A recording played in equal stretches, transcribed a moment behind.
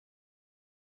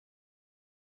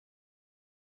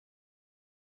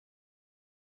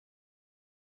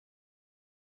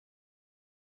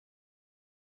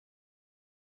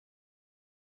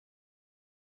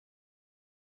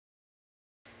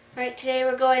Alright, today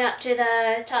we're going up to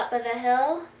the top of the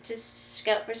hill to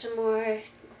scout for some more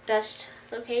dust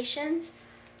locations.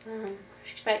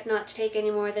 Expect not to take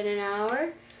any more than an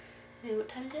hour. And what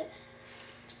time is it?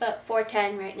 It's about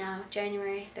 4:10 right now,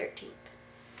 January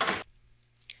 13th.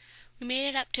 We made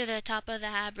it up to the top of the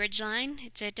Hab ridgeline.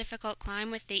 It's a difficult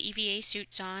climb with the EVA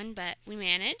suits on, but we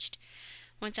managed.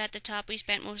 Once at the top, we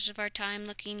spent most of our time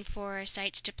looking for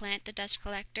sites to plant the dust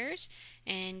collectors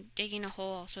and digging a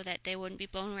hole so that they wouldn't be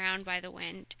blown around by the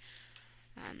wind.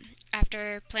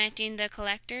 After planting the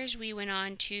collectors, we went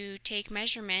on to take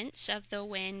measurements of the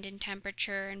wind and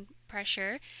temperature and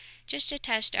pressure just to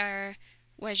test our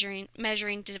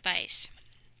measuring device.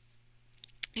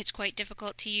 It's quite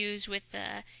difficult to use with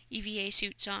the EVA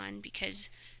suits on because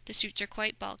the suits are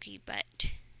quite bulky,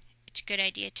 but it's a good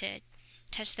idea to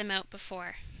test them out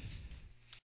before.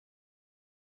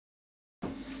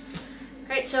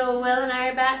 Alright, so Will and I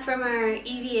are back from our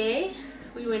EVA.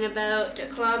 We went about 1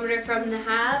 kilometer from the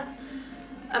Hab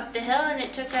up the hill, and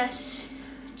it took us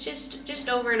just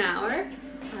over an hour.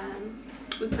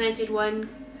 We planted one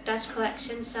dust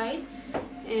collection site,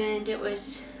 and it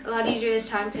was a lot easier this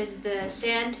time because the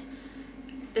sand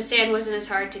wasn't as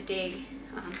hard to dig.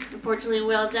 Unfortunately,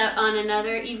 Will's out on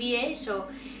another EVA, so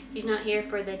he's not here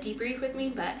for the debrief with me,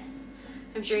 but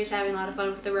I'm sure he's having a lot of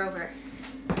fun with the rover.